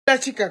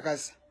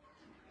Chikakasa.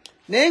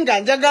 Nenga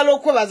njagala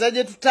okwebaza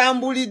gye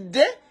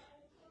tutambulidde.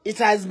 It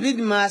has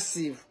been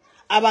massive.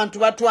 Abantu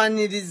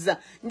batwaniriza.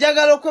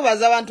 Njagala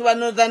okwebaza abantu ba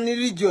Northern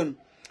Region.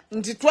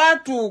 Nti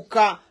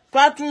twatuuse.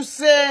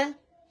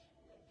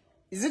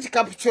 Is it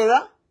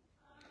Kapchora?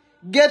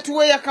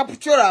 Gateway ya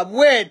Kapchora.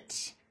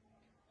 Wait.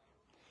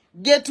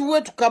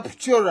 Gateway to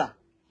Kapchora.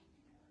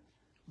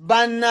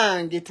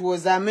 Banang, it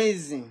was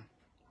amazing.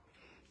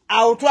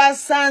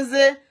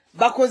 Outwasanze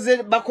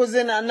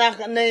bakoze na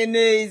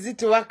is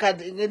it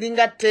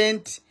ringa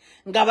tent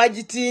nga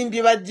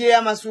bagitimbye bajje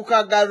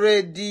amasuka ga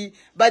ready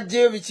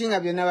bajje bichinga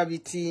byonna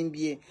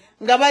babitimbye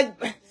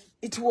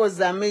it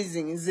was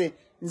amazing.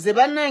 Nze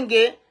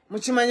banange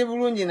mukimanyi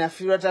bulungi na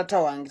fira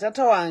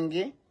tata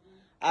wange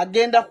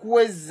agenda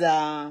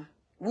kuweza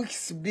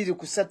weeks 2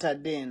 ku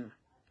Saturday.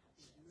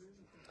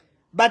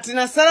 But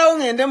nasalawo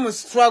ngende mu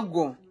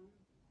struggle.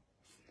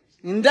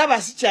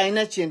 Ndaba si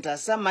China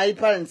chentasa, my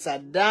parents are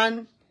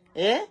done.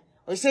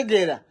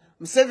 Osegera,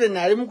 Museveni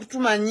ali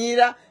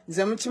mukutumanyira,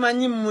 nze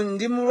mukimanyi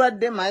ndi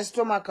mulwadde, my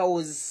stomach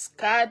was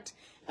scarred.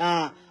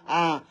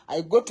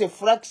 I got a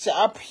fracture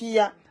up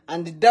here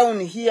and down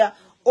here.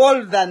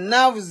 All the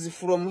nerves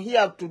from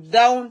here to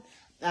down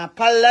are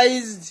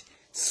paralyzed.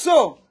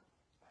 So,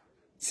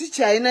 si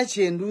China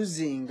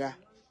chenduzinga.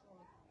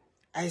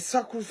 I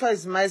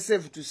sacrifice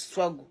myself to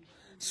struggle.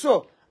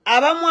 So,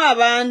 abamu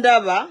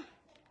abandaba,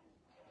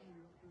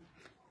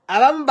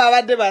 abamu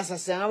babadde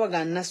basasanga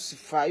bagana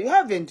sifa. You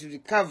haven't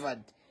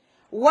recovered.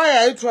 Why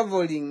are you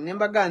traveling?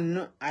 Nembaga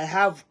no, I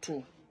have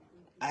to.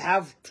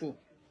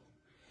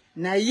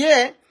 Na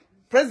ye,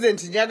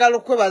 President njagala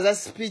okwebaza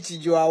speech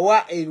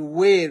gyowa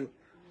eruweero.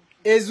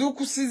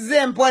 Ezukusize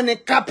empwa ne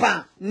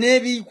kapa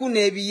n'ebiku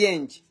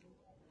n'ebiyenje.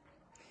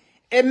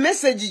 A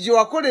message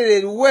gyowakolera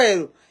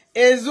eruweero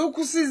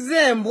ezukusize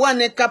embwa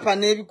ne kapa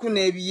n'ebiku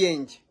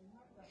n'ebiyenje.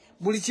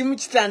 Buli kimu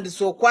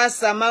kitandise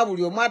okwasama,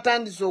 buli omu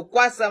atandise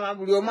okwasama,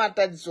 buli omu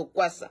atandise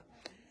okwasa.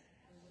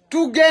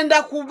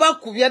 Tugenda kuba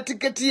kubya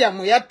tiketi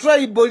yamu ya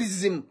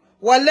tribalism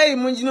wallahi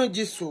munjino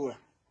gisura.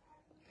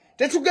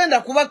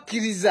 Tetugenda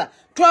kubakkiriza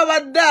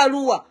twabadde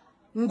Arua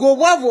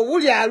ng'obwavu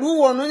obuli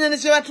Arua onoonya ne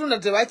kye batunda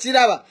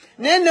tebakiraba.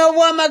 Naye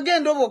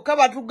n'obwamagendo bwokka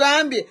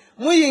batugambye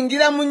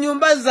muyingira mu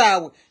nnyumba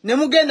zaabwe ne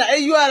mugenda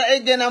AUR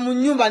egenda mu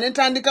nnyumba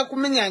netandika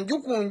kumenya nju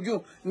ku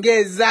nju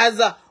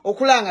ng'ezaaza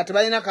okulanga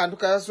tebalina kantu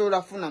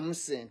kabasobola kufunamu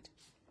ssente.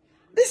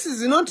 This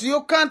is not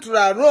your country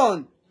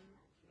alone.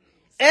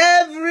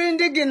 Every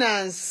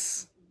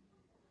indigenous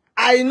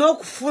I know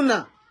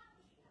kufuna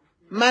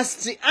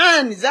must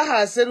earn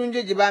Zaha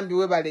Serunje Jibambi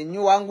webale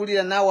nyo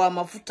wangulira nawa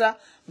amafuta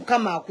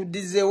mukama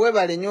akudize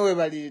webale nyo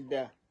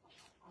webalida.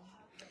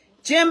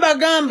 Chemba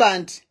gamba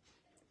nti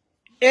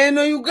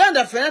eno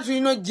Uganda fena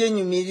tulino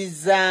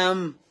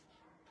gyenyumirizamu.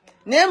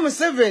 Ne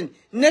Museveni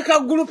ne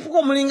kagulupu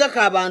ko mulinga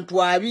ka bantu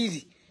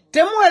 2.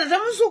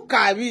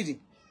 Temusuka 2.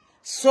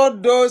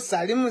 Sodo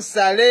Salimu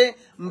Sale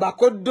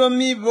Mbakoddo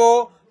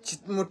Mibo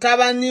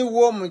mutabani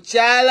wo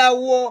mukyala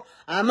wo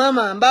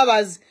amama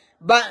mbabazi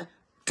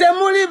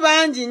temuli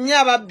banji nnyo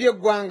ababbye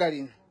eggwanga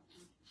lino.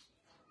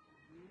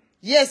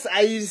 Yes,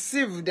 I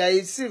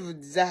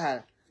received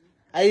Zahara.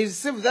 I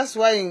received, that's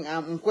why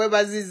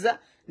nkwebaziza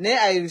naye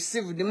I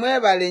received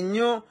mwebale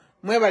nnyo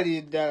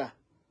mwebalire ddala.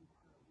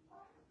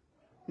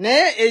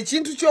 Naye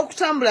ekintu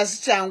ky'okutambula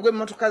si kyangu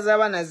emmotoka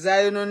z'abaana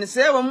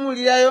zaayonoonese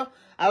bamuwulirayo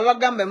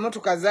abagamba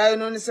emmotoka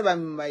zaayonoonese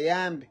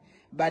bambayambe.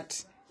 But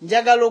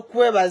njagala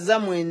okwebaza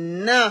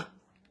mwenna.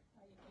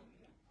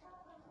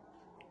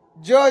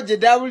 George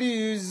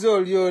W.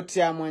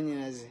 Zolioti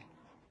amwanyinaze.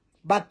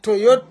 But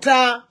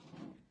Toyota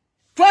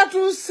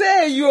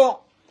twatuseeyo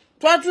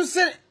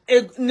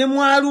ne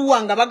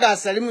mwaluwa nga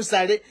bagasa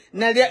limusale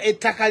nalya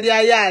ettaka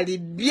lya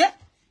yalibye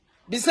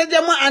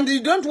bisajjamu, and you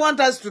don't want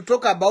us to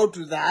talk about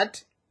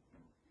that.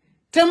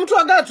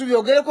 Temutwagala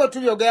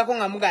tubyogerako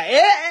nga muga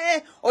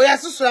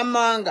oyasusula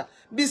mawanga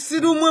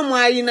bisirumwe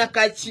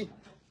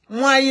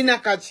mwayina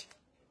kaki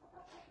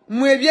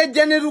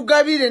mwebyejja ne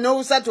Rugabire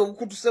n'obusatu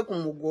obukutuse ku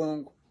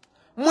mugongo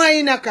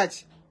mwayina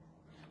kaki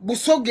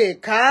Busoge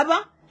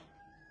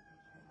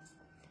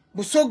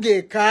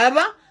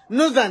ekaaba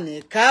Northern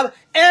ekaaba.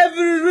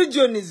 Every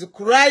region is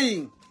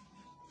crying.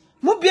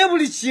 Mubye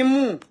buli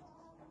kimu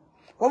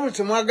wabuli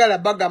temwagala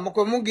bagamba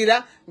kwe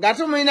mugira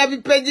ng'ate mulina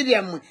bipeji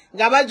byammwe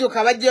nga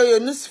bajoka bajjayo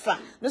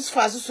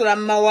Nusifa asusula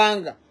mu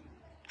mawanga.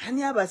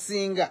 Ani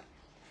abasinga?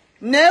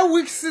 Ne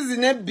weeks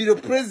zine biro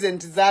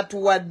president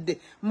zatuwadde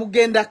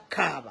mugenda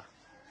kaaba.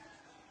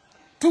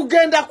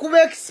 Tugenda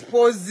kuba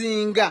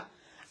exposinga.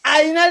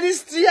 Aina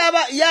list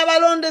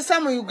y'abalondesa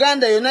mu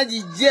Uganda yonna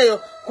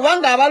gijjeyo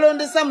kubanga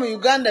abalondesa mu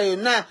Uganda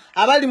yonna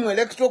abali mu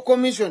electoral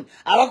commission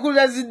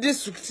abakulira zi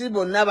district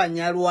bonna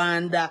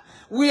Banyarwanda.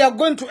 We are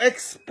going to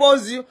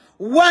expose you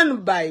one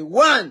by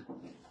one.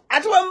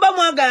 Ati wamba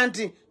mwagala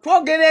nti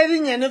twogera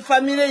erinnya ne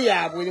family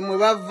yaabwe limwe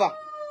bava.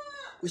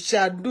 We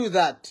shall do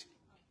that.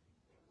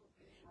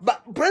 But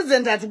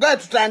President atugala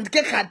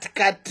tutandike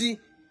kati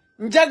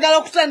njagala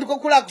okutandika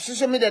okula ku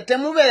social media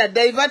temubeera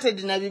diverted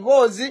na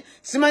biboozi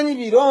simanyi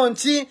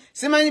bironki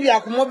simanyi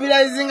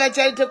byakumobilizinga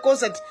charity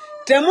concert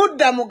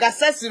temudda mu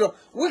gasasiro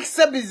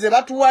wikisebize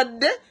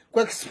batuwadde ku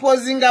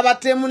exposing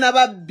abatemu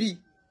n'ababbi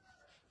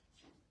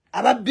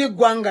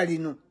eggwanga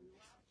lino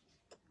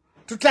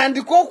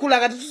tutandika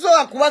okulaga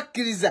tetusobola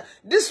kubakkiriza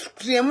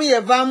disitulikiti emu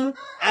yevaamu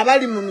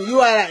abali mu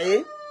URA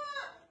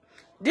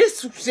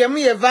disitulikiti emu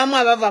yevaamu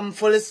abava mu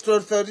Forest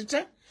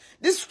Authority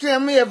disitulikiti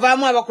emu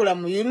yevaamu abakola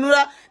mu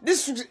UNRA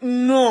disitulikiti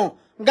no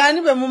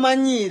ng'ani be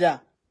mumanyiira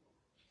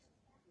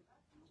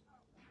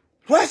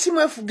lwaki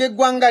mwefuga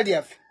eggwanga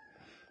lyaffe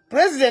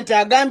pulezidenti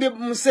agambye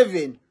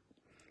Museveni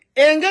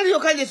engeri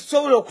yokka gye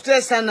tusobola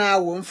okuteesa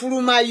naawe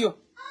nfulumayo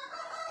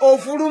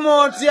ofuluma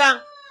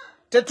otya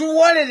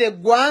tetuwolera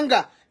eggwanga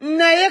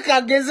naye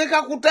kageze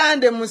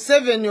kakutande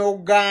Museveni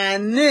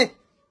ogaane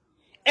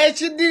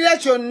ekiddirira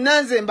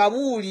kyonna nze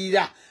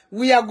mbabuulira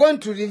we are going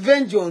to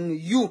revenge on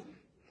you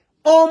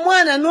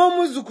omwana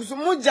n'omuzukusu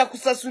mujja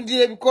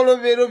kusasulira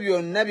ebikolobero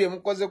byonna bye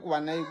mukoze ku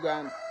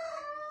bannayuganda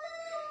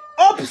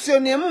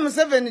option emu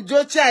Museveni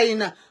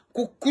gy'okyayina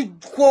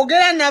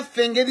kwogera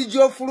naffe engeri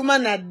gy'ofuluma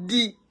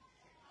naddi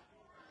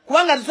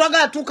kubanga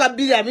tetwagala tuuka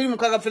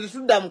 2026 ffe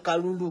tetudda mu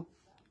kalulu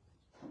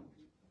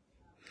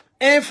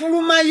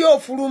enfuluma yo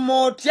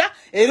ofuluma otya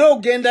era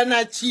ogenda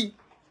naki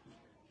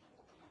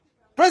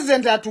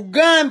President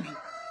atugambye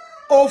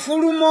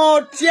ofuluma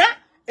otya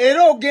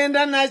era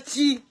ogenda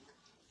naki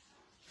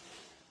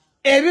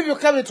ebyo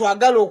byokka bye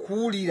twagala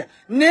okuwulira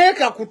naye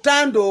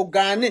kakutanda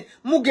ogaane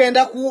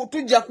mugenda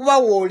tujja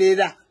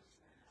kubawoolera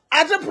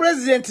ate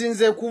President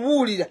nze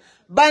kubuulira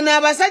bano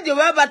abasajja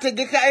baba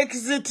bategeka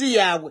exit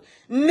yaabwe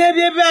ne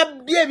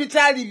bye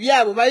ebitaali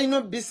byabwe balina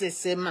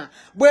obisesema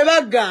bwe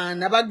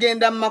bagaana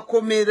bagenda mu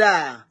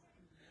makomera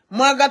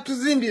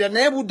mwagatuzimbira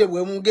naye budde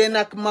bwe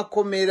mugenda ku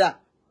makomera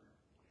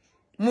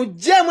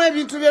mujjemu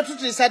ebintu bye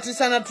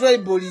tutiisatiisa na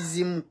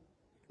tribalism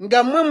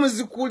nga mmwe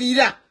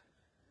muzikulira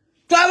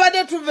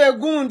twabadde tuva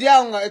egundi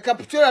awo nga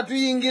ekapitula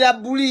tuyingira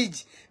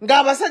buligi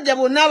ng'abasajja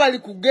bonna abali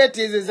ku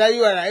geeti ezo eza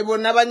URA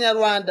bonna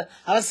Banyarwanda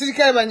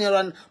abasirikale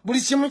Banyarwanda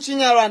buli kimu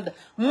Kinyarwanda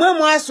mmwe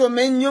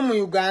mwasoma ennyo mu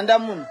Uganda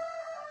muno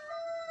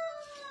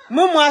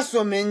mmwe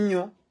mwasoma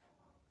ennyo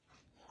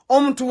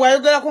omuntu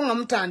wayogerako nga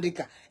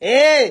mutandika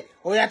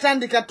oyo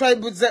atandika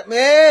tribes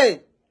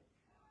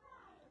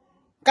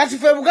kati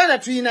ffe Buganda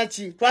tuyina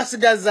ki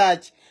twasigaza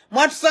ki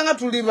mwatusanga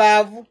tuli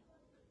baavu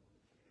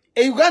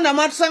Uganda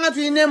mwatusanga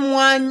tuyina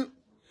emwanyi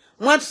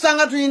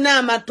mwatusanga tuyina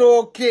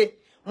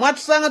amatooke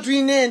mwatusanga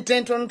tuyina ente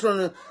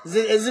entonotono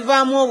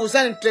ezivaamu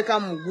obusa ne tuteeka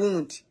mu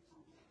gundi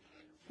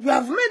you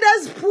have made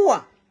us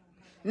poor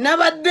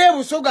nabadde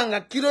busoga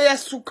nga kilo ya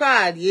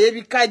sukaali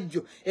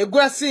ebikajjo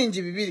egula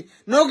singi 2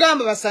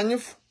 n'ogamba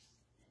basanyufu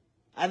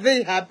are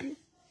they happy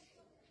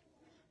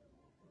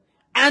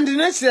and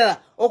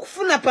nekirala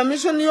okufuna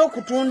permission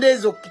y'okutunda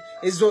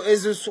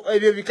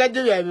ebyo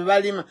bikajjo byabwe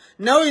balima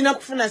nawe olina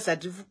kufuna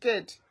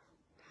certificate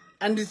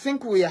and you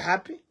think we are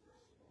happy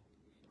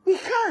we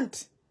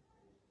can't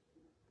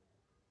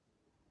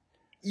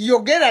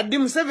yogera ddi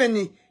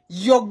Museveni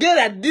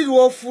yogera ddi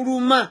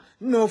lw'ofuluma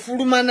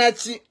n'ofuluma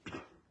naki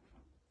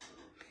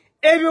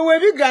ebyo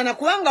webigaana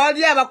kubanga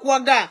wali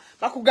abakuwaga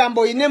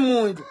bakugamba oyine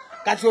mundu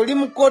kati oli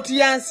mu kooti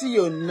ya nsi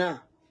yonna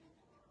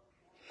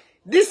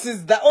this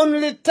is the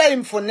only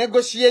time for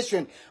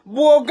negotiation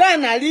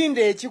bw'ogaana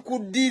linda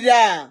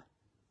ekikuddira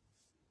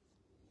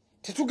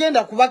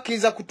tetugenda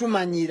kubakkiriza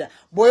kutumanyira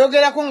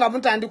bw'oyogerako nga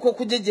mutandika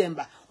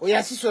okujejemba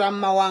oyasisula mu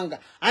mawanga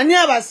ani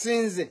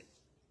abasinze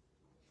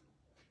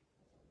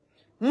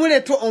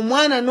muleto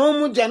omwana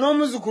n'omujja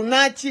n'omuzukulu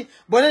naki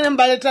bonna ne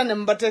mbaleta ne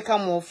mubateeka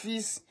mu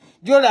ofiisi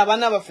gy'oli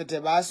abaana baffe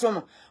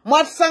tebaasoma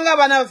mwatusanga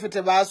abaana baffe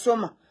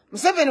tebaasoma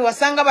Museveni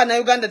wasanga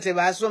Bannayuganda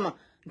tebaasoma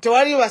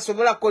tewali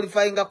basobola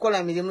qualifyinga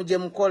kola mirimu gye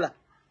mukola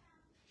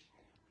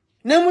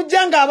ne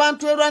mujjanga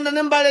abantu e Rwanda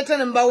ne mbaleta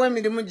ne mbawa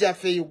emirimu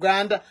gyaffe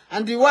Uganda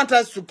and you want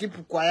us to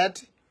keep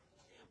quiet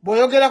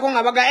bw'oyogerako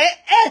nga baga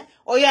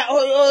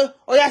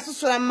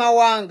oyasusula mu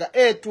mawanga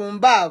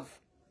tumbaavu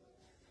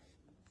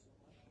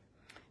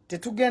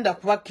tetugenda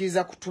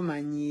kubakkiriza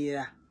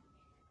kutumanyiira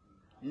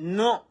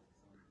no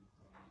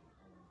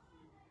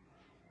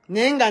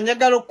naye nga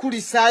njagala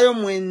okulisaayo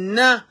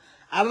mwenna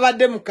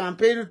ababadde mu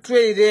campaign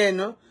trail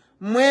eno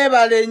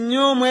mwebale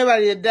nnyo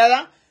mwebale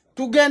ddala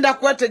tugenda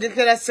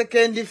kwetegekera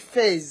second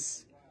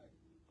phase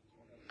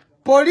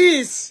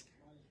police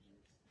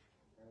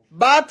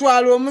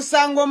batwala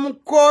omusango mu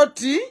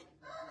kooti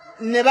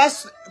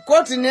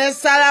kooti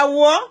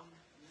nesalawo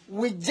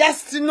we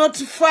just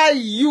notify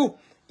you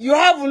you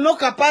have no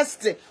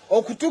capacity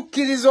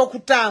okutukkiriza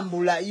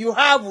okutambula you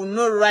have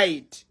no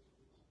right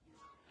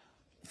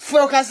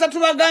fwe kasa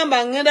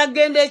tubagamba ngenda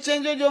genda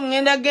ekyenjojo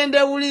ngenda genda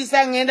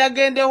ewuliisa ngenda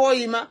genda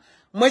hoyima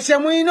mweche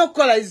mwino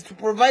kola is to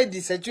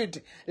provide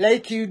security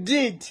like you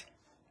did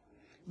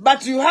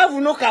but you have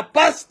no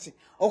capacity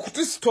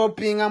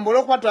okutustoppinga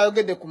mbolo kwa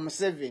twayogedde ku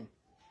Museveni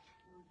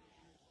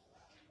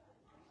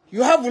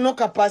you have no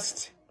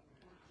capacity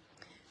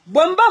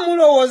Bomba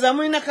mulowooza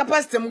mulina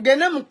capacity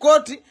mugende mu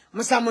kooti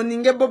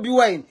musamoninge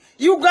Bobiwine.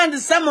 You can't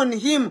summon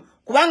him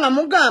kubanga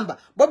mugamba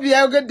Bobi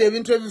yayogedde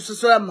ebintu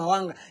ebisusola mu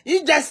mawanga.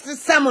 You just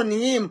summon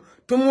him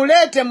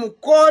tumulete mu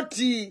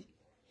kooti.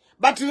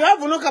 But you have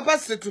no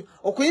capacity to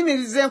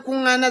okuyimiriza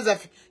enkuŋŋaana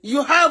zaffe.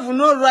 You have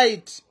no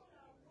right.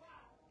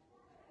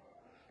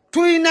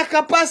 Tuyina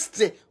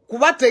capacity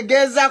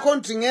kubategeezaako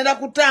nti ngenda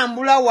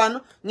kutambula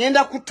wano,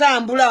 ngenda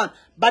kutambula wano.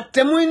 But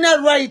temulina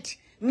right.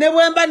 Ne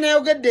bwemba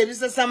nayogedde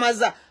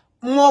ebisasamaza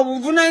mu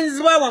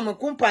buvunaanyizibwa bwammwe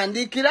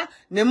kumpandiikira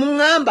ne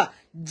muŋŋamba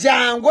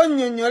jangu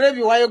nnyonnyole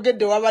bye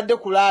wayogedde wabadde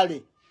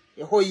kulaale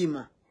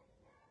ehoyima.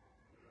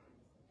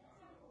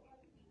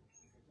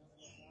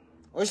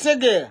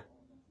 Okitegeera?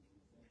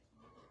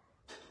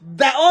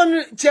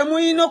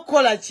 Kyemulina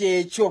okukola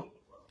kyekyo.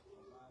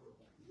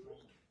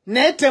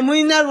 Naye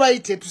temulina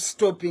right to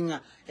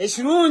stoppinga.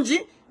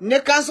 Ekirungi ne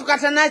Kanso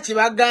Katana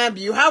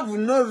kibagambye, you have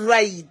no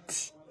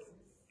right.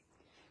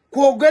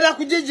 Kwogera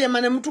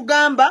kujejema ne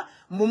mutugamba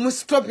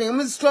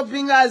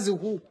stopping as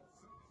who?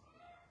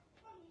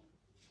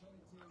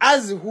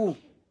 As who?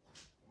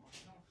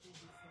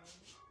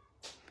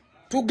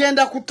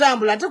 Tugenda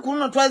kutambula ate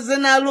kuno twazze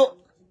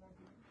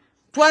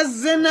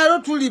nalo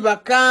tuli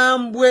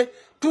bakambwe.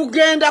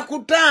 Tugenda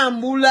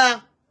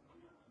kutambula.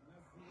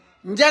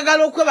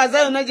 Njagala okwebaza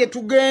yonna gye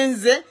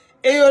tugenze.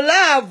 Eyo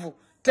laavu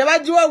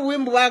tebagiwa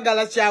buwimbu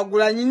baagala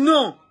Kyagulanyi.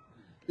 No.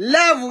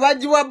 Laavu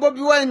bagiwa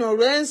Bobiwine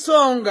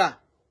olw'ensonga.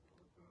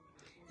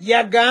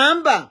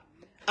 Yagamba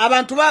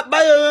abantu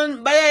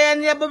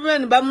bayayanira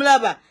Bobiwine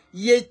bamulaba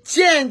ye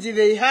change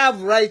they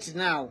have right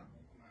now.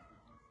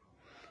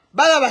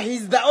 Balaba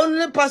he's the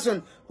only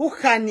person who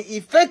can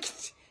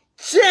effect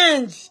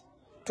change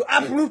to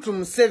uproot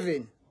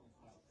Museveni.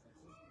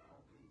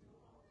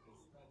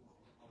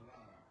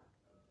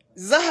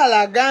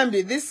 Zahala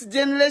Gambi, this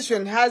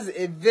generation has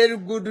a very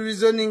good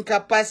reasoning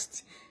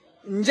capacity.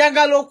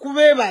 Njagala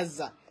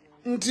okubebaza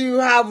until you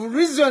have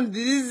reasoned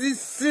these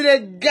silly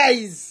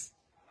guys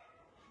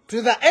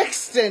to the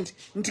extent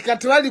nti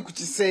katwali ku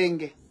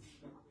kisenge.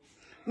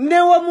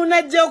 Newe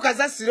munajja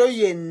okasasiro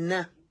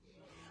yenna.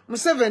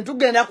 Museveni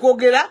tugenda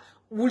kwogera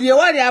buli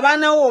ewali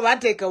abaana wo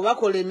bateeka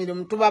bakola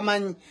emirimu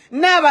tubamanyi.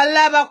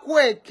 N'abalala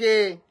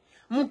bakweke.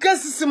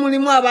 Mukesisi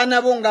mulimu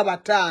abaana bo nga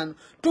 5.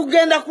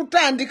 Tugenda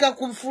kutandika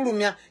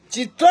kufulumya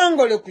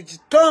kitongole ku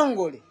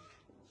kitongole.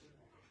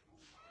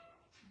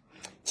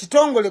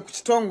 Kitongole ku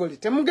kitongole.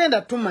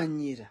 Temugenda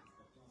tumanyira.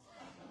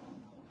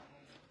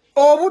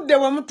 Obudde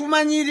bwe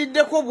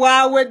mutumanyiiriddeko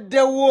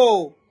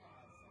bwaweddewo.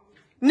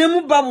 Ne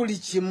mubba buli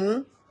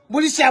kimu.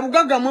 Buli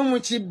kyabugaga mwe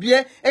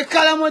mukibbye.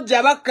 Ekkalamu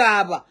ojja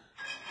bakaaba.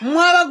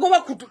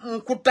 Mwabagoba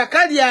ku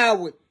ttaka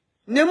lyabwe.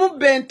 Ne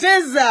mubba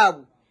ente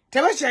zaabwe.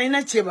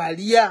 Tebakyalina kye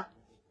balya.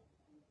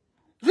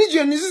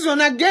 Region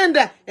zizona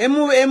genda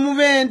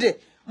emubende.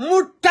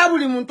 Mutta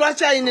buli muntu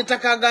akyalina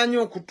ettaka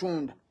aganya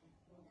okutunda.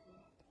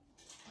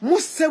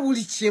 Musse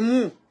buli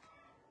kimu.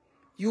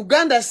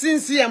 Uganda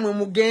sinsi yamwe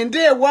mugende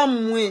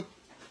ewammwe.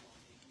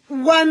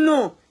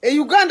 Wano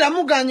Uganda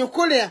muganya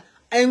okola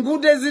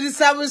enguudo eziri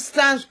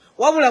substance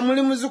wabula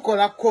muli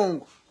muzikola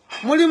Congo.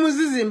 Muli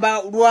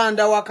muzizimba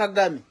Rwanda wa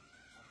Kagame.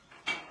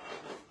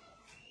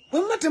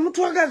 Bwemba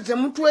temutwagala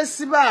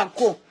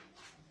temutwesibaako.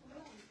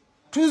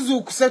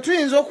 Tuzuukuse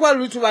tuyinza okuba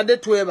luli tubadde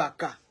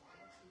twebaka.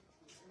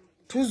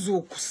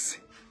 Tuzuukuse.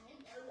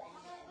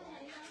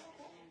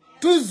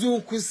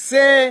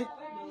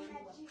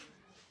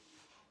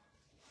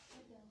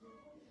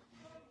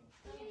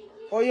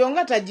 Oyo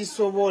nga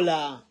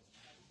tagisobola.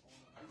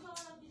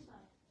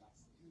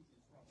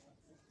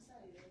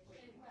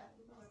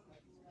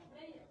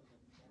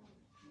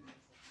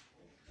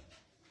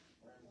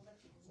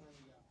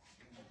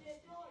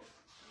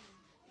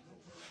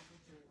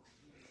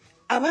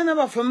 Abana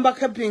baffe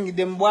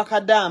mubakapingidde mu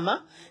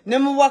Bwakadaama ne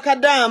mu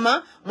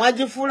Bwakadaama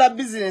mwagifuula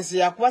bizinesi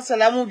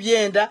yakubasalamu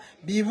byenda,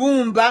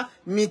 bibumba,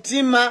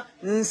 mitima,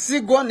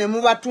 nsigo ne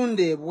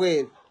mubatunda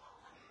ebweru.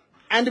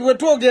 Andi bwe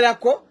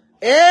twogerako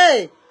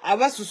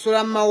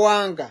abasusula mu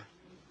mawanga.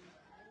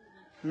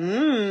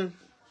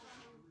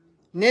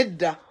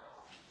 Nedda.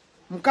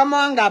 Mukama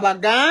wange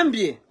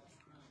abagambye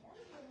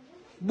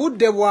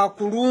budde bwa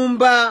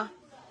kulumba.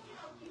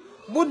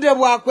 Budde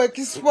bwa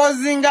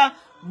kwexposinga.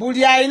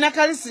 Buli alina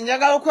kalisi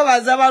njagala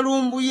okwebaza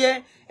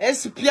balumbuye.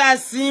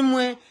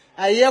 Esipiasimwe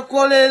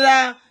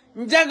ayekolera.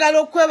 Njagala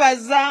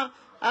okwebaza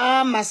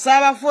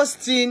Masaba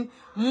Faustin.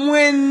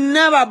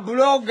 Mwenna ba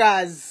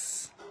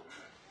bloggers.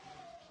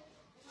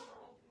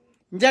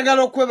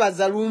 Njagala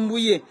okwebaza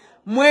lumbuye.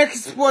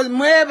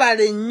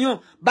 Mwebale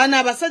nnyo. Bano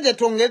abasajja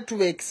twongere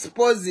tuba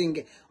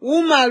exposing.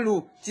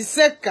 Umalu,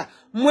 Kiseka.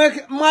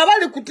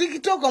 Mwabali ku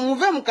TikTok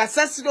muve mu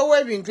kasasiro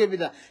w'ebintu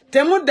ebirala.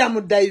 Temudda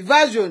mu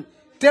diversion.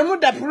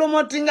 Temudda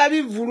promotinga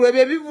bivulu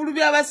ebyo ebivulu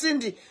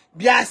by'abasindi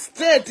bya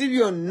state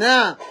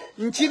byonna.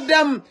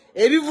 Nkiddamu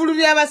ebivulu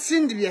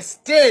by'abasindi bya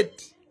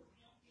state.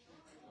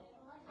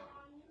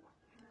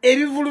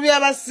 Ebivulu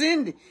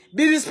by'abasindi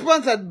be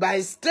sponsored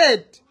by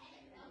state.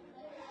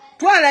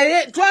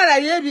 Twalaye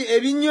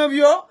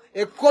ebinyobyo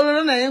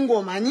ekkololo naye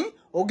ng'omanyi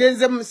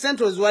ogenze mu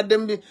sente oziwadde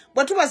mbi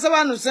bwe tubasaba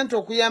wano sente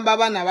okuyamba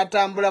abaana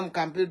abatambula mu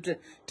computer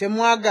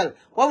temwagala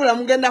wabula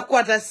mugenda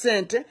kukwata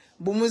sente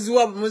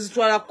bumuziwa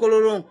muzitwala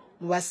kololo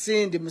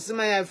mubasindi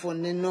musima ya iPhone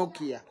ne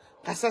Nokia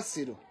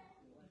kasasiro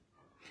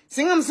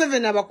singa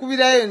Museveni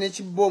abakubirayo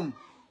n'ekibomu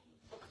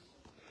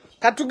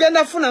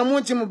katugenda funa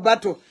muki mu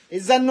bato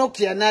eza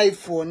Nokia na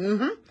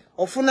iPhone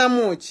ofuna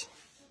muki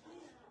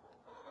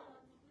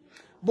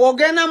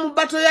bogena mu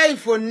bato ya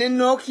iPhone ne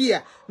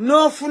Nokia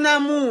nofuna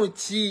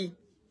muki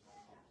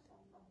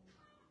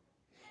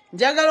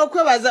njagala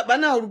okwebaza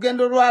bana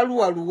olugendo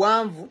lwa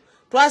luwanvu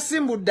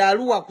twasimbudde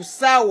Arua ku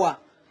ssaawa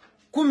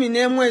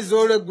 11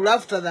 ez'olweggulo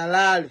after the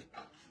rally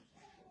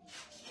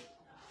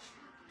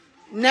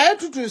naye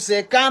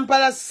tutuuse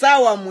Kampala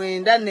ssaawa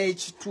 9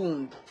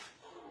 n'ekitundu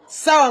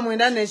ssaawa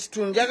 9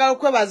 n'ekitundu njagala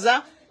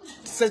okwebaza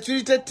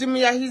security team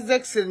ya His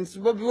Excellency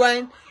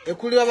Bobiwine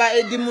ekulira ba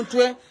Edi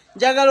Mutwe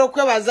njagala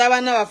okwebaza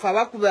abaana baffe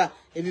abakuba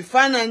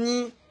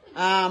ebifaananyi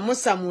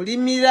Musa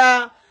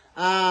Mulimira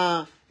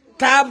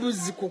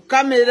Tabuzi ku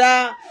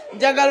kamera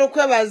njagala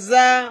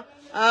okwebaza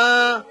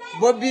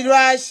Bobby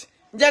Rush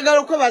njagala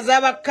okwebaza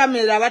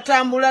abakamera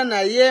abatambula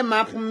naye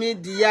Map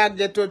Media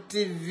Ghetto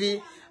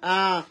TV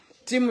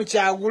timu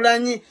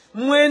Kyagulanyi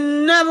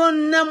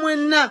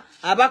mwenna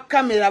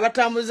abakamera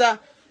abatambuza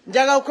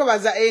njagala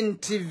okwebaza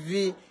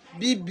NTV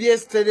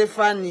BBS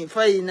telefoni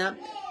faina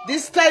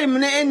this time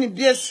ne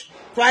NBS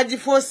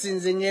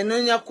twagiforcinze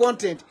nyenonya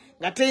content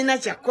nga teyina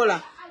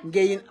kyakola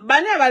ngeyina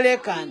bani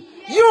abalekana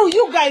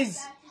you guys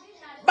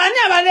bani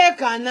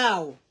abalekana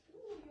awo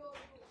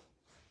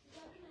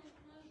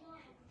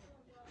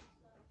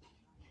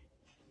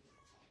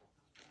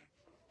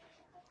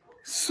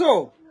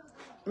so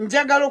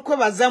njagala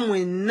okwebaza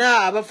mwenna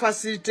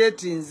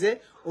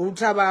abafacilitatinze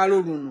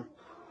olutabaalo luno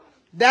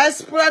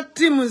diaspora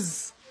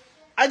teams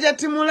aja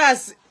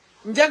timulas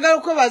njagala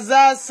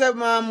okwebaza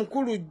sema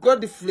mukulu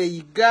Godfrey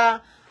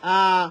Yiga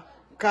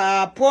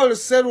ka Paul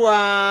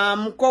Serwa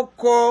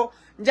Mukoko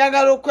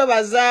njagala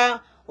okwebaza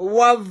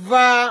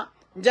Wava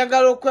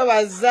njagala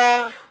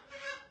okwebaza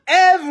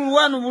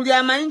everyone buli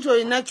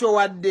amanyi inacho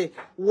wadde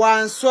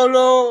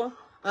Wansolo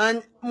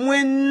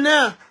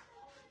mwenna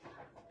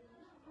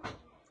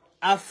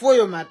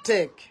afoyo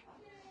mateke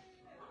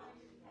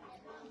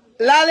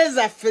lale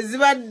zaffe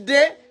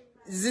zibadde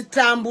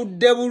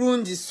zitambudde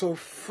bulungi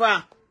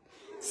sofa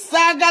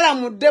saagala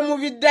mudde mu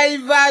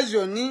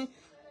bidiversion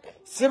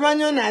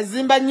simanyo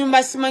nazimba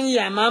nyumba simanyi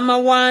ya mama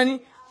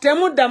wani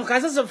temudda mu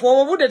kasese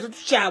fo obudde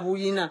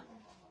tutukyabuyina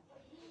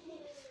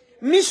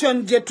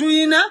mission je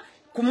tuyina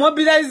ku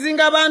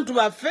mobilizing abantu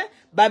baffe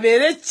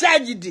babeere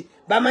charged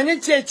bamanye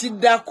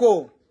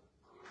kyekiddako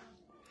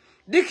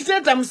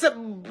dictator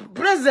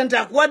president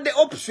akwadde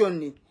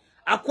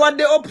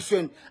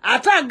option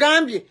ate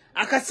agambye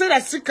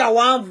akaseera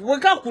sikawanvu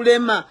bweka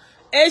kulema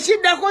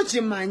ekiddako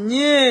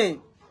kimanye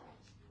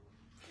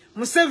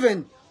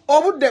Museveni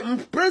obudde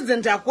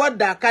president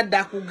akwadde akadde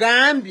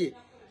akugambye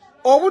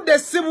obudde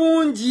si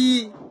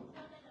bungi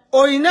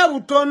oyina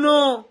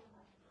butono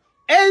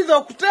either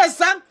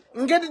okuteesa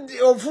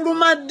ngeri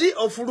ofulumaddi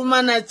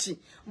ofulumanaki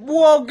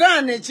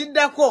bwogaana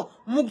ekiddako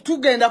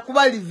mutugenda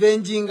kuba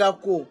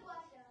livengingako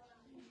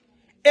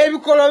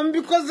ebikolo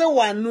mbikoze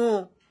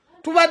wano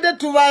tubadde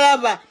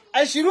tubalaba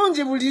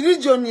ekirungi buli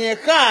region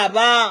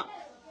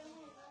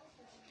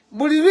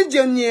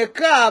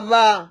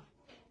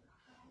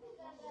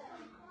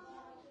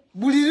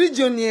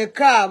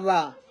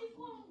ekaaba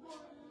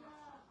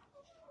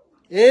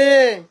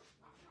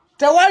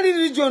tewali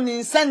region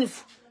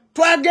nsanyufu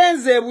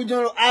twagenze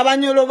ebunyolo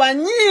abanyolo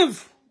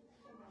banyiivu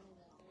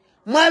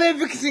mwale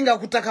vikisinga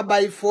kutaka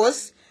by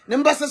force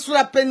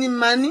nembasasula penny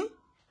money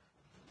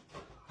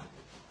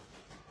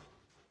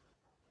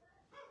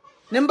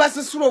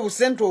nembasasula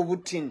obusente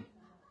obutini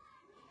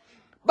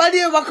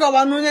baliyo baka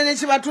banoonya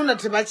nekibatunda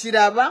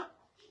tebakiraba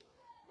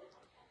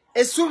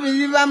esubi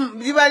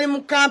libali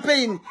mu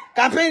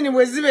campaign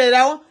bwe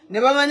zibeerawo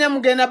ne bamanya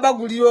mugenda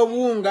bagulira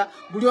obuwunga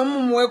buli omu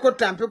muweeko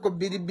tampeko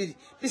biribiri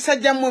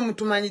bisajja mmwe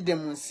mutumanyidde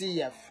mu nsi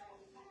yaffe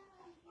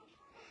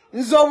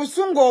nze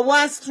obusungu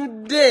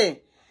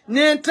obwansitudde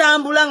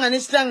n'entambula nga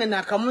nekitange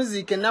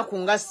nakamuziika ennaku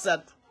nga 3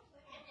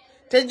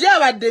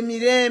 tegyabadde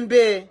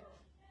mirembe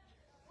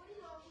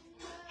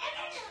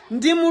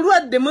ndi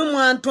mulwadde mwe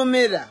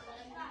mwantomera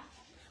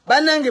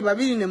banange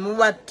 2 ne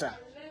mubatta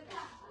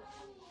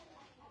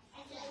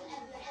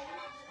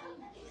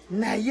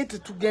naye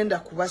tetugenda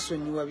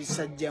kubasonyiwa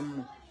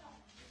bisajjamu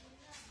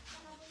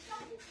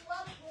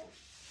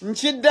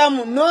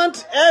nchiddamu not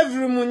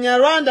every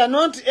Munyarwanda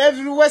not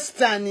every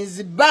Western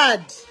is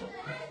bad.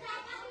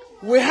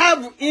 We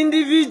have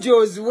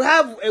individuals, we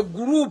have a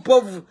group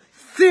of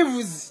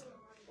thieves.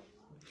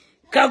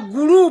 Ka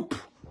group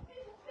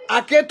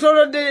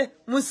aketolode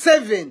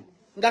Museveni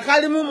nga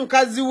kalimu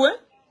mukazi we,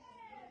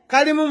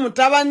 kalimu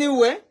mutabani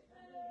we,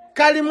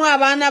 kalimu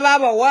abaana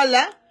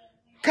b'abawala,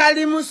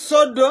 kalimu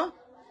Sodo,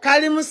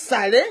 kalimu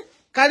Sale,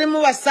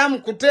 kalimu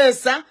Basamu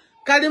Kuteesa,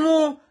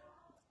 kalimu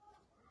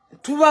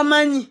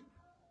tubamanyi.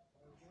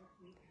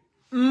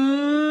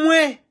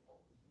 Mwe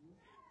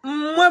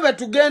bwe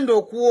tugenda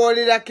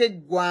okuwolerako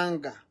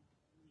eggwanga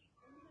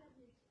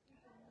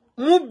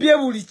mubbye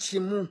buli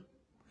kimu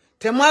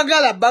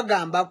temwagala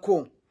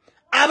bagambako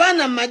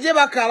abaana maje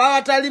bakaba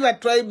batali ba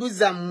tribe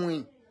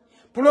zammwe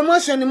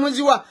promotion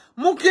muziwa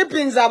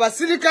mukipinza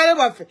abasirikale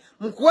baffe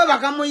mukuwe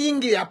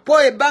bakamuyingira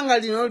po ebbanga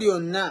lino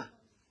lyonna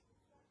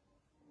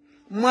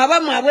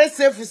mwaba mwabwe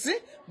SFC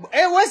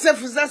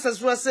SFC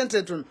asasula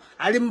sente tono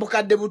ali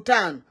mbukadde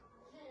butano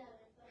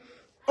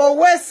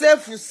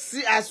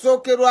SFC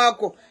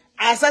asookerwako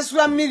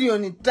asasula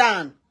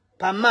 $5,000,000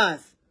 per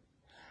month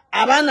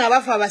abaana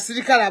abafa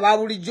abasirikale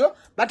ababulijjo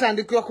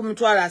batandikirwa ku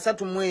mitwalo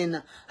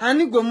 34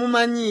 ani gwe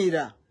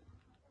mumanyiira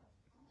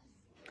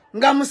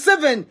nga mu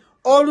 7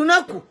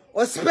 olunaku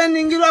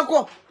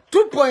ospendingirwako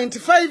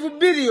 2.5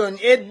 billion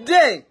a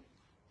day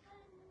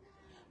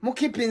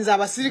mukipinza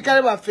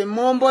abasirikale baffe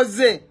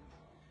momboze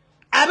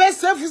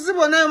abesefuzi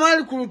bonna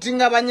mwali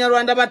kulutinga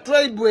Abanyarwanda ba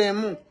tribe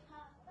emu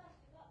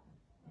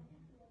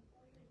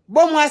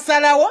bo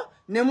mwasalawo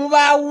ne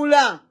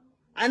mubaawula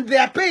and they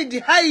are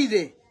paid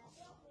highly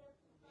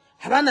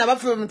abana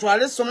abaffe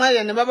mutwale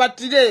Somalia ne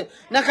babatire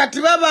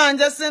nakati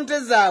babanja sente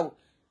zaabwe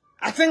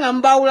ate nga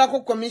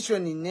mbaawulako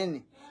commission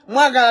nene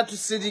mwagala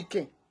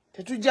tusirike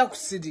tetujja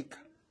kusirika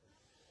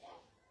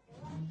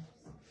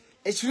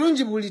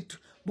ekirungi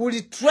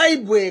buli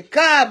tribe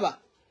ekaaba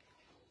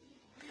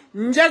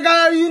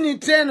njagala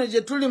unity eno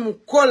gye tuli mu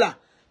kukola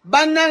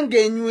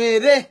bannange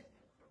enywere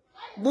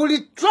buli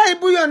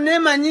tribe yonna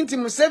emanyi nti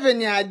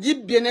Museveni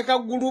agibbye ne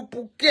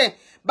kagurupu ke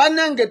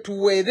bannange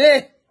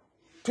tuwere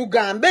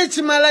tugambe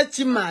ekimala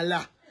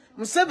kimala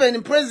Museveni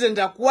president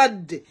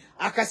akuwadde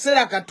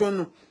akaseera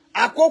katono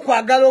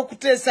akokwagala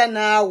okuteesa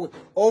naawe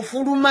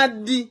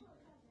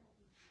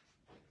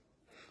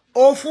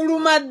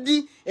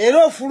ofulumaddi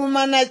era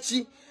ofuluma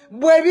naki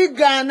bwe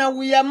bigaana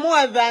we are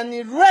more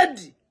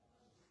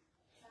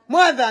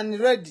than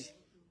ready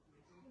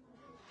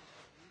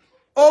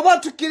oba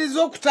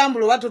tukkiriza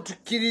okutambula oba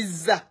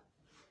totukkiriza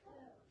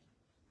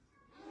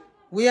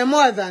we are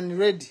more than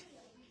ready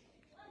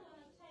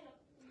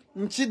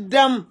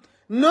nkiddamu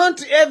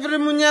not every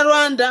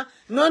Munyarwanda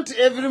not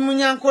every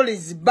Munyankole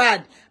is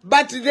bad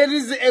but there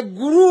is a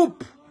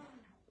group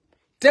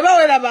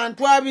tebawera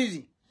bantu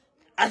abiri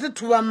ate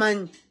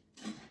tubamanyi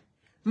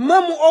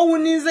mamu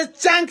owunize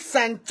chunks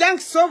and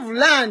chunks of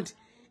land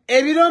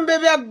ebirombe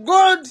bya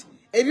gold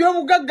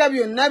ebyobugagga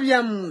byonna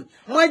byammwe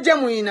mwajja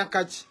muyina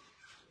kaki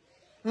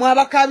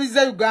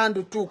mwabakabiza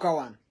Uganda tuuka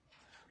wano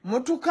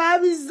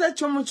mutukabiza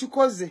kyo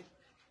mukikoze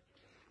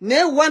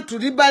ne want to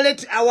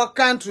liberate our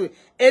country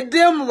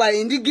edemu ba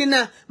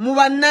indigina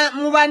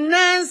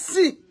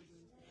mubanansi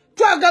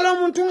twagala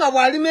omuntu nga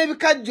bwalima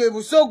ebikajjo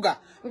ebusoga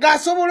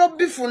ng'asobola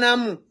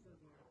obifunamu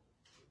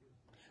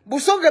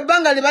busoga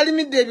ebbanga lye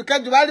balimidde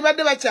ebikajjo baali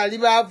badde bakyali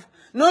baavu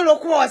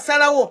n'olwokuba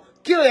wasalawo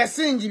kilo ya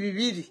siringi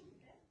 2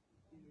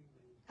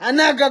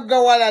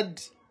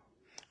 anaagaggawaladi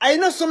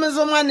ayina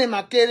osomeza omwana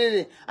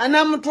Makerere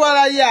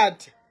anamutwala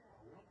yate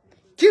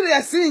kilo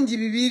ya siringi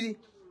 2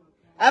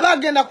 aba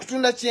agenda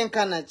kutunda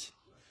kyenkanaki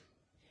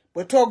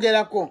bwe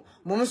twogerako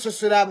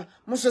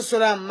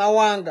musosola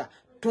mawanga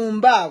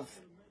tumbaavu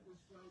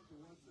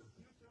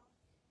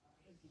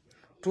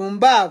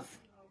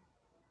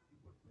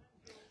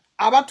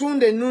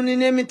abatunda ennuni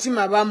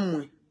n'emitima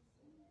bammwe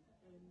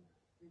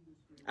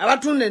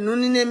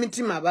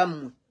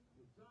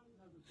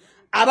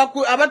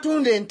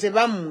abatunda ente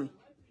bammwe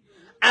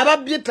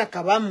ababbye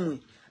ettaka bammwe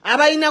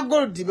abalina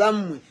gold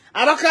bammwe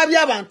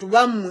abakabya abantu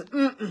bammwe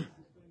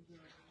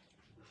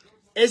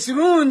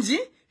ekirungi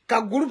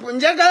kagurupu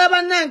njagala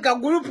bannange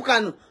kagurupu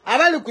kano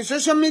abali ku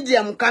social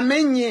media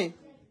mukamenye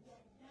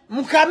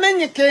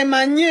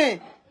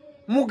kemanye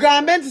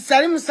mugambe nti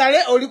Salimu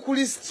Sale oli ku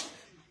list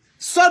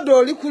Sodo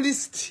oli ku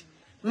list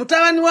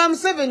mutabani wa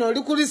Museveni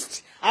oli ku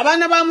list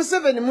abaana ba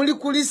Museveni muli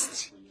ku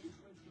list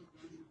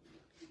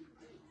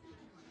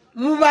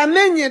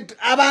mubamenye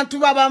abantu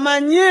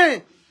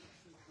babamanye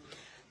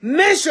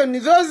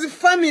mention those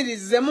families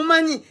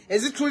zemumanyi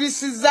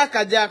ezitulisiza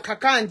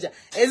kakanja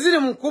eziri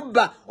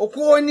mukubba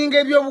okuwoninga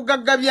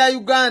ebyobugagga bya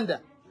Uganda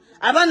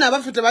abaana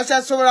abaffe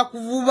tebakyasobola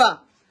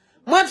kuvuba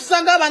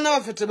mwatusanga abaana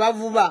abaffe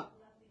tebavuba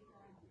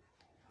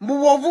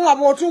mbubovuga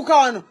bwotuuka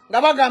wano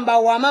nga bagamba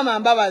awa mama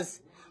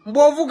Mbabazi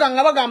mbovuga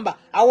nga bagamba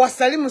awa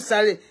Salimu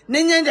Sale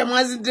n'ennyanja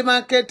mwazidde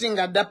marketing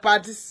adda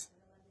parties.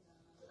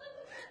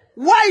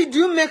 Why do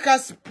you make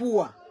us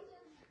poor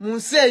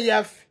munsi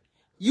eyaffe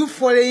you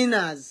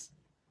foreigners?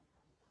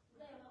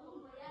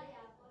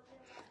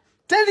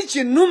 Teri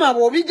kinuma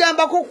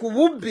bw'obigambako ku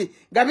bubbi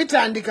nga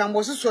bitandika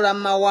mbw'ososola mu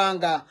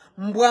mawanga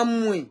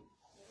mbwammwe.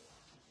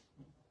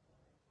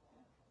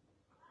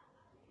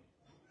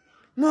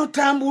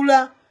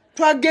 N'otambula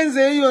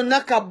twagenzeyo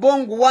yonna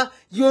kabonguwa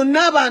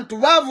yonna abantu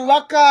baavu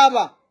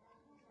bakaaba.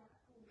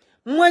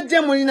 Mwejje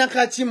mulina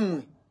kaki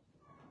mmwe?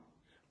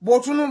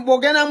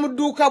 Bw'ogenda mu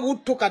dduuka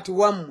butto kati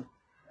wammwe.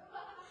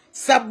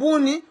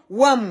 Sabuni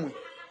wammwe.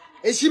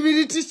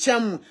 Ekibiriti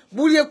kyammwe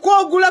buli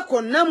ekwogula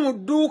konna mu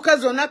dduuka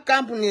zonna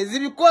kampuni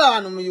ezibikola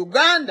wano mu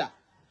Uganda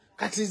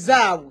kati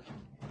zaabwe.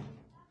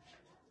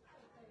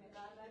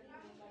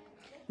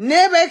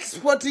 neba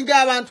exporting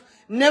abantu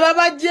neba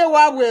bajje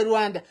wabwe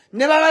Rwanda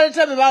neba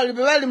baleta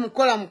bebali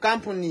mukola mu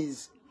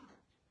companies.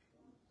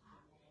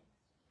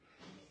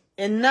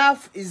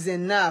 Enough is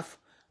enough.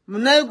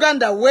 Muna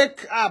Uganda,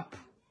 wake up.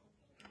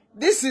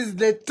 This is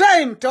the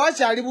time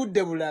tawacha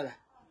alibudde bulala.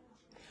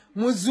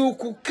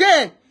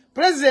 Muzukuke.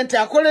 President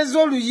akoleza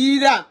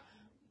oluyira.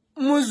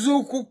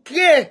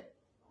 Muzukuke.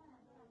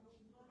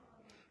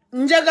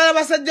 Njagala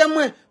basajja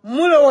mwe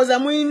mulowooza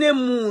muyine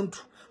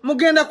muntu.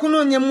 Mugenda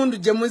kunoonya mundu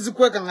gye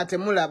muzikweka nga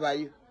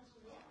temulabayo.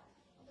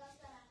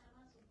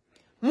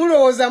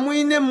 Mulowooza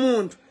muyine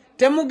muntu.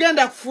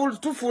 Temugenda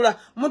tufula.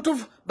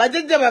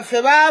 Bajjajja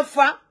baffe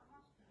baafa.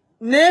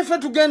 Nefe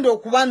tugenda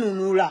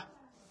okubanunula.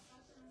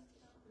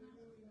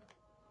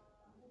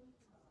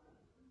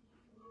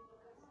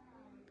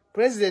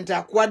 President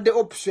akuwadde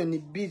option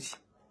 2.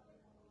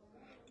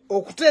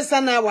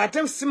 Okuteesa naawe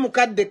ate si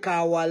mukadde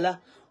kawala.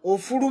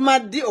 Ofuluma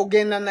ddi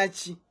ogenda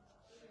naki.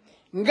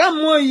 Nga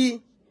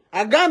Moyi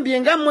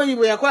agambye nga Moyi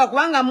bwe yakola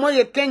kubanga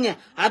Moyi Kenya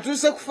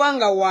atuuse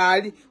kufanga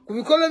waali ku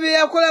bikolo bye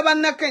yakola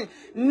bannakenya.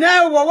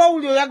 Naawe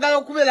wawuli oyagala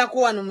okubeerako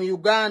wano mu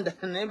Uganda.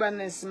 Naye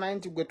banne simanyi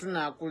nti gwe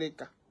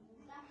tunaakuleka.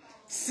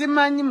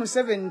 Simanyi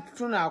Museveni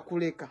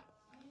tunaakuleka.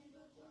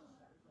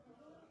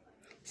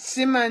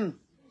 Simanyi.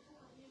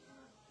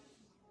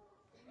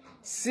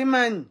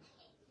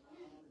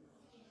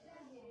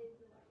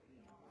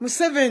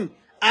 Museveni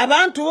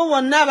abantu bo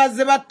bonna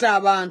abazze batta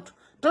abantu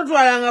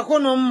totwalangako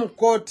n'omu mu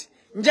kkooti.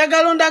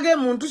 Njagala ondage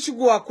muntu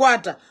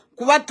kigwakwata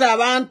kubatta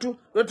abantu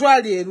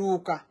lwetwali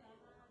eruuka.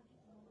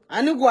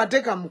 Ani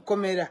gwateeka mu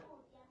kkomera?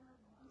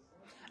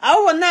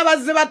 Abo bonna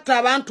abazze batta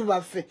abantu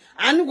baffe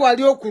ani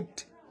gwali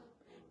okutte?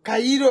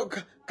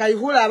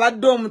 Kayihura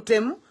abadde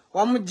omutemu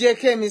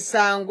wamugjeeko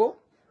emisango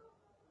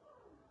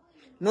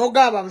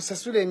n'ogaba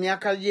musasula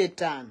emyaka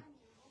 5.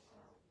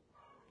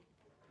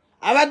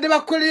 Abadde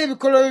bakolera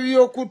ebikolo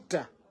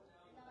by'okutta.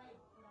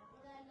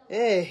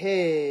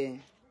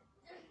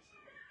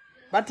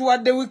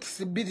 Batuwadde weeks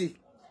 2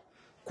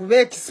 kuba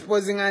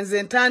exposing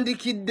nze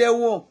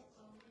ntandikiddewo.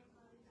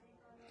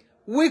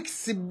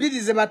 Weeks 2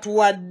 ze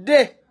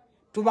batuwadde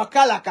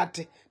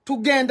tubakalakate.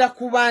 Tugenda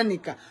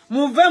kubaanika.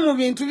 Muve mu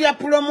bintu bya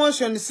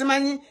promotion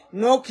simanyi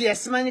Nokia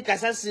simanyi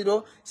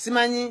Kasasiro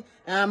simanyi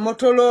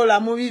Motorola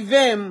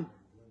mubivemu.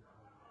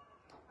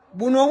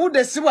 Buno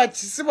budde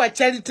sibwa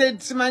charity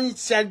simanyi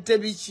charity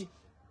biki.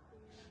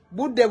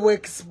 Budde bwa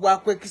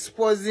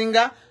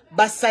exposinga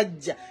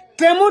basajja.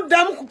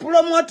 Temuddamu ku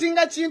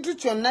promotinga kintu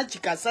kyonna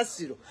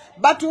kikasasiro.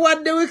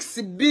 Batuwadde weeks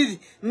 2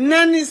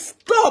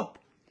 non-stop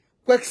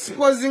ku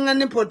exposinga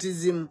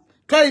nepotism,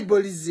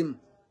 tribalism.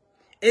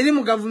 Eri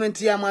mu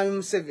government ya Mwami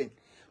Museveni.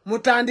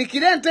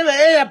 Mutandikire Entebbe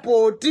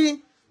airport.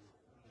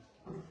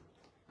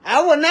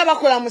 Abo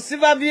nabakola mu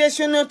Civil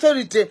Aviation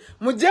Authority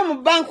mujje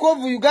mu Bank of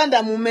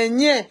Uganda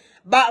mumenye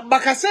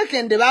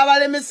bakasekende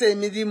babalemesa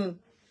emirimu.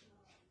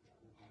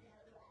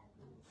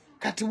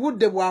 Kati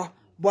budde bwa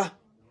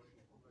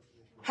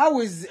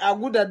how is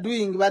Aguda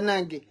doing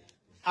banange?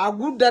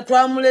 Aguda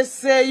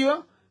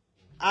twamuleseeyo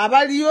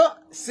abaliyo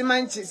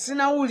simanyi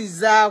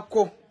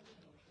sinawulizaako.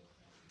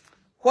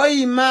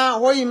 Hoima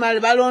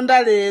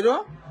balonda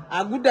leero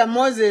Aguda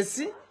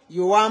Moses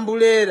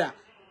Yowambulera.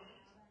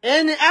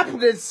 Any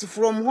updates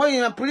from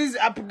Hoima, please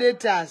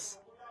update us.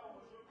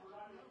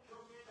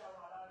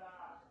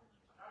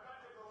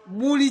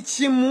 Buli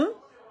kimu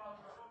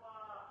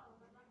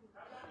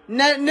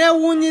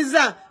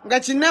newunyiza nga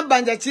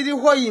kinabanja kiri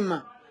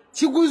Hoima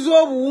kiguza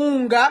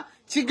obuwunga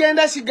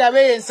kigenda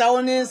kigabe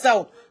ensawo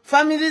n'ensawo.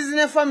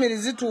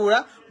 Families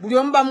zituula buli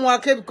omu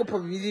bamuwako ebikopo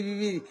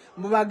 2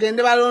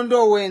 mbagende balonda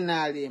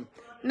ow'enaalimu.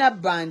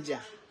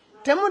 Nabbanja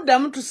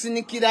temuddamu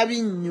tusinikira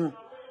binnyo.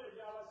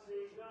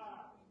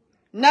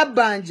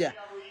 Nabbanja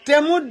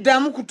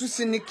temuddamu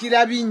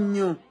kutusinikira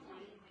binnyo.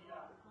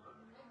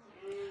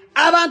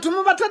 Abantu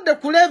mubatadde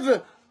ku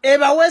level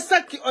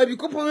ebaweesa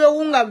ebikopo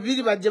by'obuwunga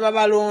 2 bajje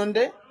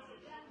babalonde.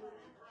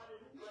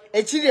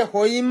 Ekiri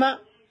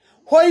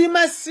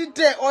Hoima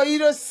site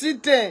oiro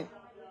site.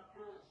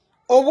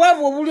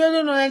 Obwavu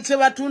obulyo no kye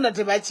batunda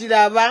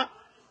tebakiraba.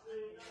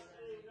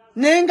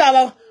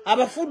 Nenga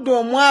abafudde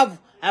omwavu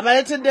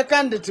abaletedde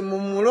candidate mu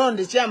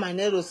mulonde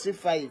kyamanero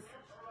C5.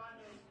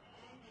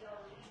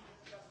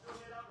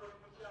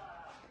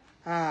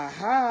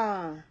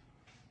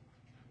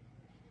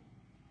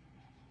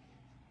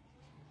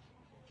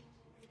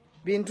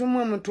 Bintu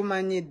mwe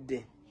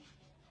mutumanyidde.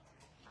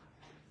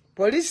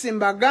 Polisi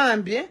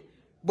mbagambye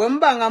bwe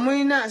mbanga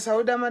muina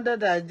Sauda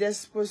Madada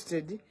just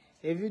posted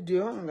a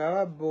video nga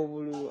babba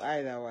obululu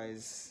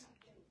otherwise.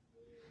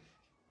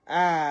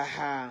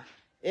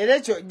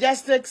 Erecho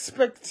just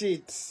expect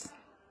it.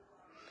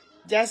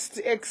 Just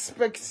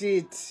expect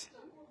it.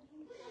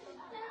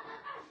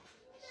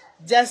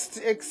 Just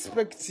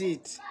expect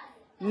it.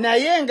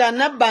 Naye nga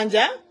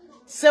Nabbanja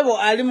sebo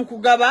ali mu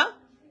kugaba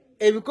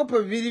ebikopo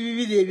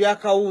 2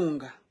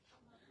 ebyakawunga.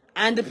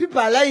 And people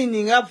are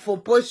lining up for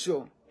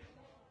posho.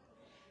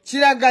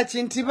 Kiraga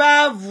kinti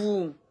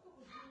baavu.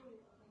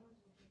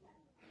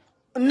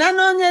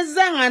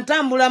 Nanoonyeza nga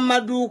ntambula mu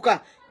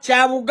maduuka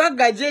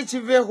Kyabugagga gye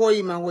kiveho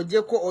oyima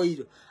ng'ogyeko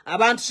oil.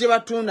 Abantu kye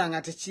batunda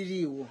nga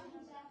tekiriiwo.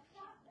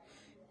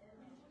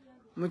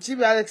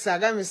 Mukibi Alex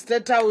agambye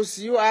State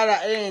House,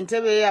 URA,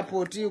 Entebbe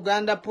Airport,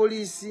 Uganda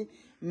Police,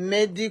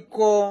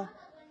 Medical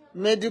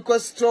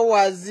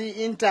Stores,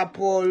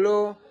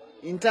 Interpol,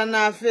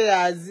 Internal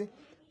Affairs,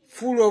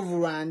 full of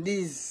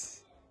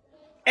Rwandese.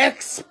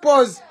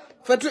 Expose.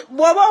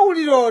 Bw'oba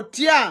owulira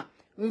otya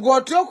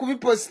ng'otya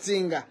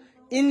okubipostinga,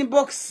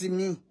 inbox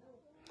me.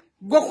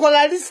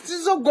 Gokola listi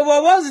zo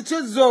bw'oba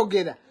ozitya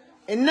zoogera.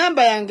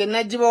 Ennamba yange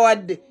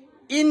nagibawadde.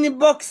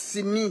 Inbox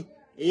me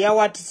eya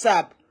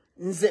WhatsApp.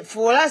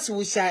 For us,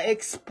 we shall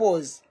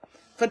expose.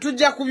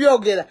 Fatujja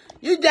kubyogera.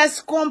 You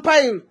just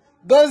compile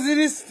those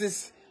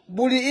lists.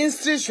 Buli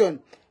institution.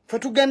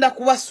 Fatugenda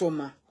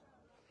kubasoma.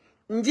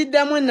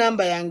 Njiddamu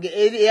enamba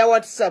yange ya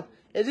WhatsApp.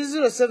 Eri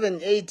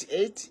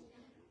 0788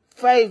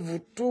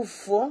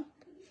 524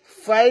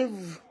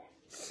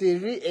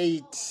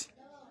 538.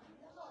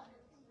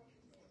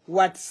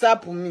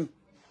 WhatsApp me.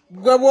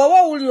 Gwe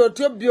bw'oba owulira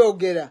otya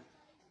byogera.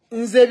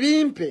 Nze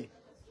bimpe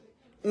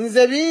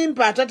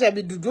atata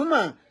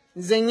biduduma.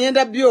 Nze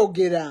ngenda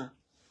byogera.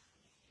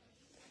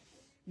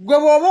 Gwe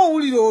bw'oba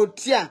owulira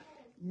otya.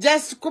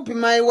 Just copy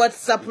my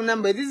WhatsApp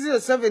number. It is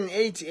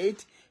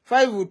 0788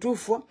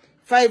 524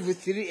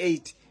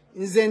 538.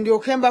 Nze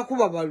ndyoke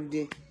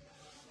mbakubabalude.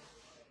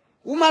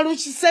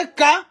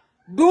 Umarukiseka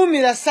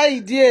dumira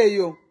side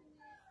eyo.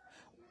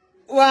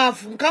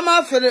 Kama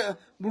afere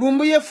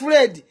bulumbuye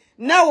Fred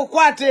nawe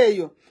kwate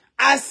eyo.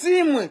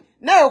 Asimwe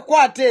nawe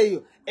kwate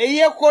eyo.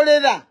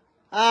 Eyekolera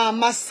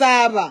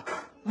Masaba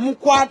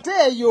mukwate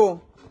eyo.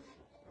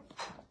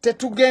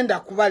 Tetugenda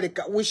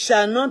kubaleka. We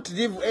shall not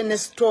leave any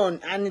stone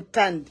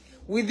unturned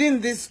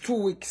within these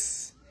 2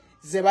 weeks.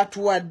 Ze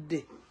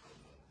batuwadde.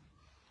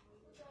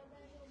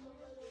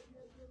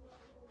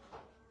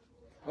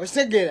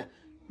 Osegera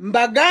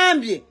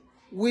mbagambye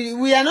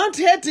we are not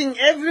hating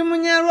every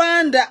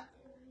Munyarwanda.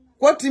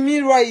 Quote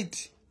me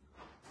right.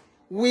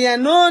 We are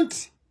not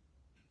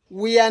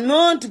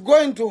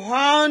going to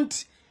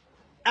hunt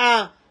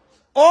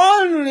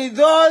only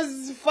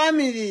those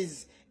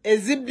families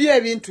ezibye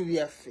ebintu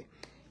byaffe.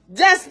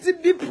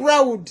 Just be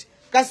proud.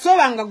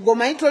 Kasoba nga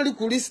goma itoli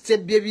ku list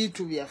ebye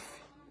bintu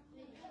byaffe.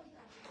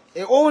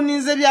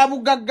 Owunize bya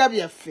bugagga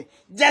byaffe.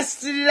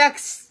 Just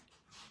relax.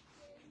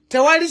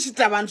 Tewali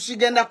kitabantu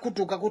kigenda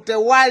kutuka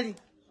kutewali.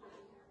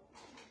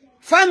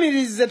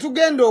 Families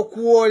zetugenda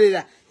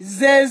okuwolera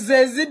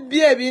zeze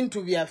zibye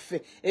ebintu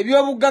byaffe,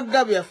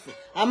 ebyobugagga byaffe,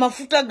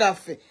 amafuta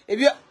gaffe,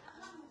 ebyo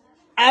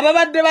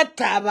ababadde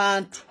batta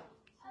abantu.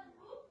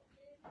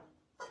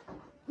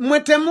 Mwe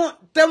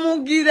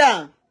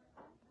temugira.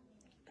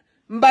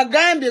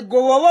 Mbagambye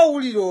gwe bw'oba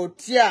owulira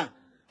otya.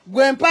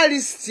 Gwe mpa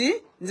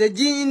listi nze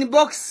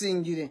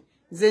gi-inboxingire.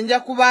 Nze nja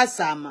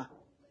kubaasama.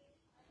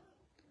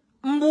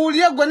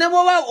 Mbuulire gwe ne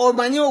bw'oba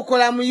omanyi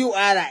okola mu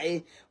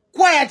URA.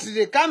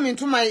 Quietly come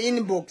into my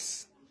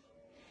inbox.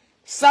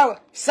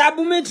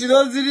 Submit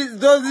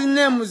those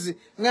names.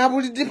 Nga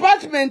buli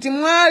department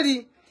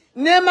mwali.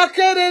 Ne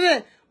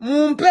Makerere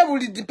mumpe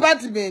buli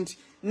department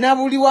na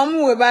buli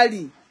wamu we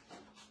bali.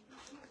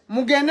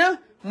 Mugena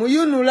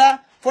muyunula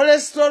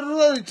Forest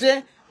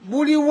Authority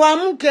buli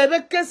wamu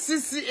kebeke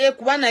CCA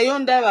kuba nayo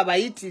ndaba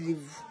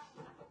bayitirivu.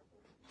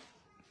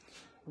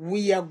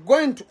 We are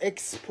going to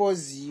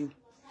expose you.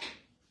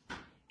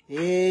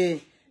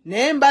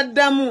 Naye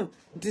mbaddamu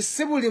nti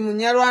si buli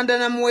Munyarwanda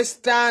na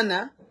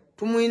Muwestana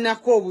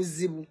tumuyinako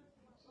obuzibu.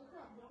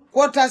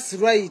 Quote us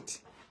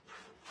right.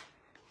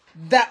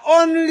 The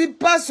only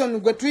person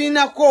gwe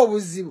tuyinako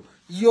obuzibu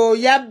yo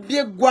yabbye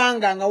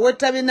eggwanga nga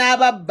wetabe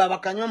n'ababba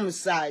bakanywa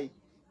musaayi.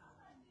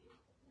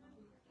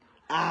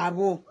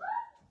 Abo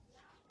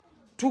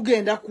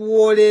tugenda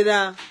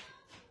kuwoolera.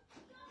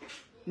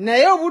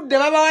 Naye obudde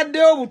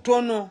babawaddeyo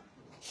butono.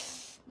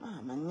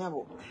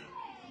 Manyabo.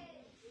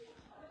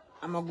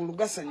 Amagulu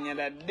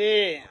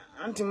gasanyaladde.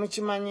 Anti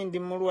mukimanyi ndi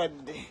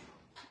mulwadde.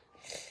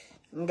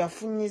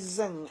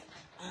 Ngafunyiza nnyo.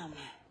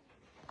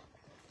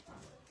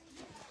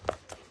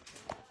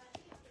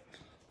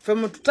 Fe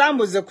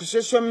mututambuze ku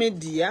social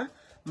media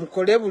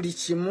mukole buli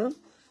kimu.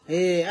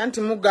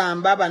 Anti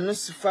mugamba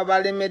abanusifa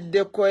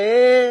balemeddeko.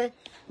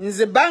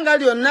 Nze banga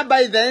lyonna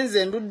bayitha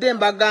nze ndudde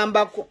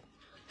mbagambako.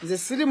 Nze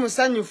siri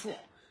musanyufu.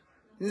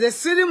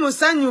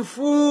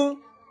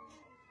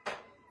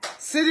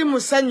 Siri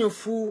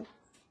musanyufu.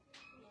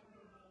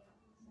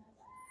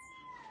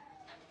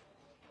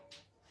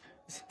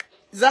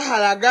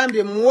 Zahara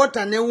agambye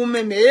muwota ne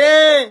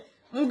umeme.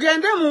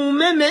 Mugende mu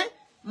umeme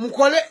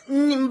mukole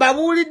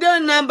mbabuulidde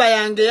namba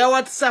yange ya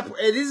WhatsApp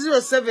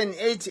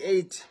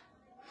 0788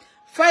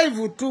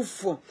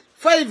 524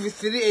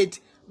 538.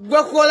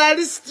 Gwe kola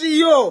listi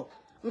yo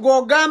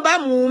ng'ogamba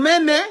mu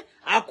umeme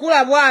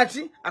akula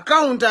bwati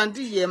accountant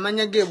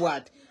yemanyage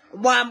bwati.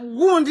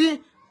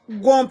 Gundi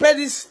gompe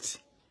list.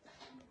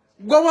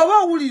 Gwe bw'oba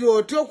owulira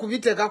otya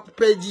okubiteeka ku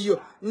page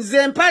yo.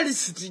 Nze mpa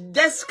list,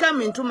 just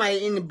come into my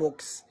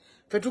inbox.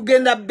 Fe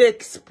tugenda be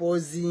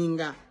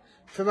exposinga.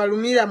 Fe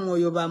balumira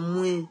mwoyo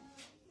bamwe.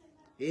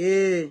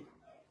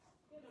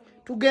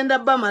 tugenda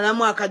ba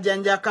malamu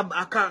akajanja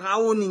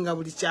akawuninga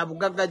buli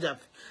kyabugagga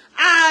jaffe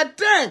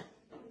ate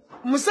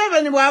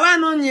Museveni bw'aba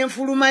anoonya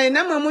enfuluma ye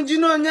namwe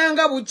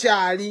muginoonyanga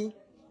bukyali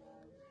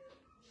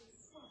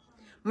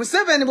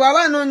Museveni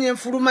bw'aba anoonya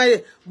enfuluma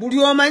ye buli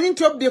omanyi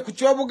nti obbye ku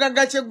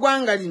kyobugagga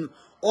ky'eggwanga lino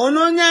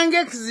onoonyanga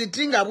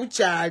ekiziti nga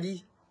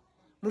bukyali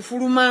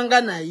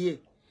mufulumanga naye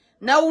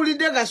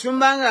nawulidde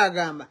Gasumba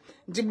ng'agamba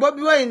nti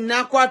Bobiwine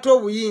n'akwata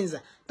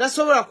obuyinza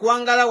tasobola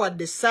kuwangala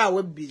wadde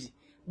essaawa 2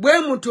 bwe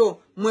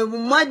muto mwe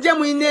mwajja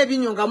mulina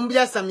ebinyo nga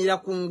mubyasamira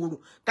ku ngulu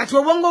kati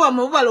obwongo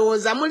bwammwe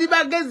bubalowooza muli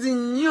bagezi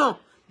nnyo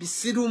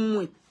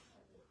bisirumwe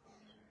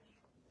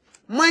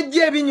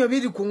mwajja ebinyo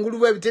biri ku ngulu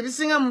bwe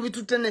tebisinga mu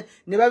bitute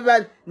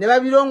ne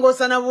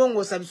babirongoosa na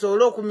bwongoosa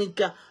bisobole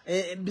okumika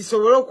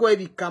bisobole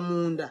okwebikka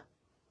munda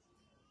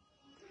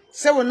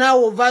sebo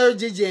naawe ovaayo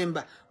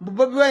jejemba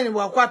Bobiwine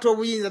bwakwata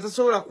obuyinza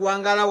tasobola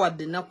kuwangala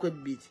wadde ennaku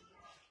 2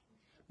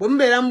 bwe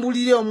mubeera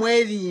mbulire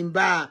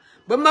omwerimba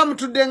bwe mba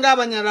mutudde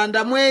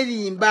ng'Abanyarwanda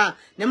mwerimba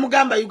ne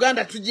mugamba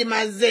Uganda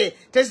tugimaze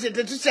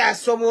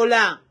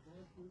tetukyasobola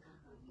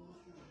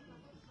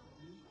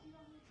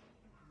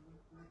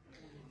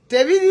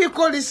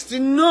tebiriiko lisiti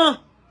no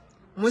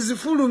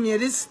muzifulumye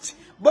lisiti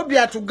Bobi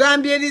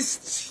atugambye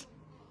lisiti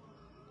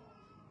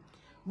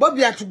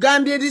Bobi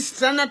atugambye lisiti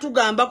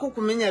tanatugambako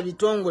kumenya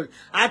bitongole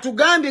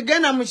atugambye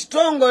genda mu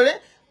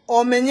kitongole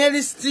omenye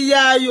lisiti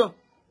yaayo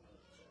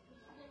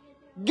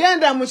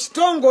genda mu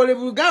kitongole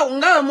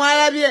ngawe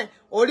mwalabye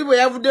oli bwe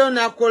yavuddeyo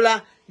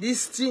n'akola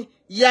lisiti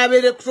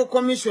y'Electoral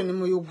Commission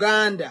mu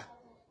Uganda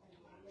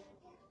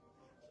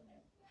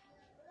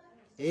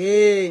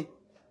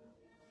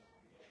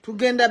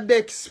tugenda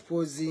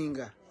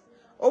exposinga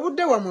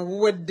obudde wamwe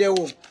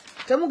buweddewo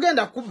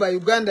temugenda kubba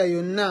Uganda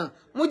yonna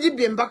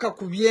mujibye mpaka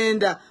ku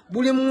byenda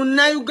buli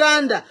munna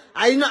Uganda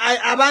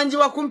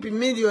abanjiwa kumpi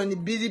miliyoni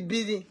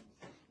 2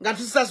 nga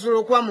tusasula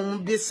okuba mu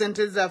mubye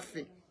ssente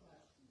zaffe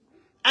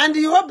and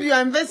you hope you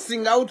are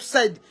investing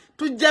outside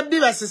tujja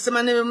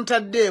bibasesema ne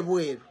bemutadde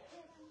ebweru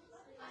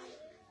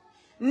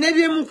ne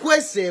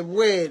byemukwesa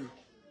ebweru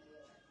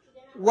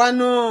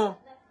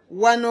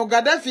wano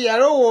Gaddafi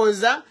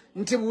yalowooza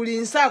nti buli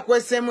nsi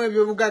akweseemu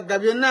ebyobugagga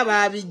byonna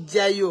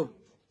baabijjayo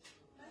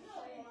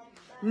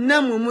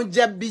namwe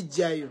mujja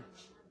bijjayo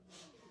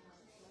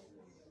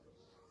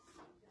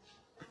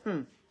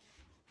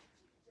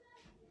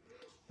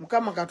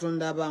Mukama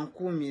Katonda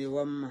abankuumire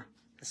wamma.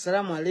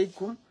 Assalamu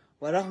alaikum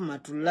wa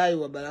rahmatullahi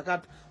wa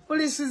barakatuh.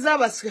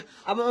 Mulisiza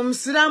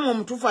omusiraamu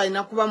omutuufu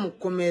alina kuba mu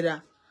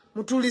kkomera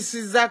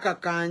mutulisiza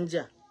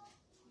kakanja.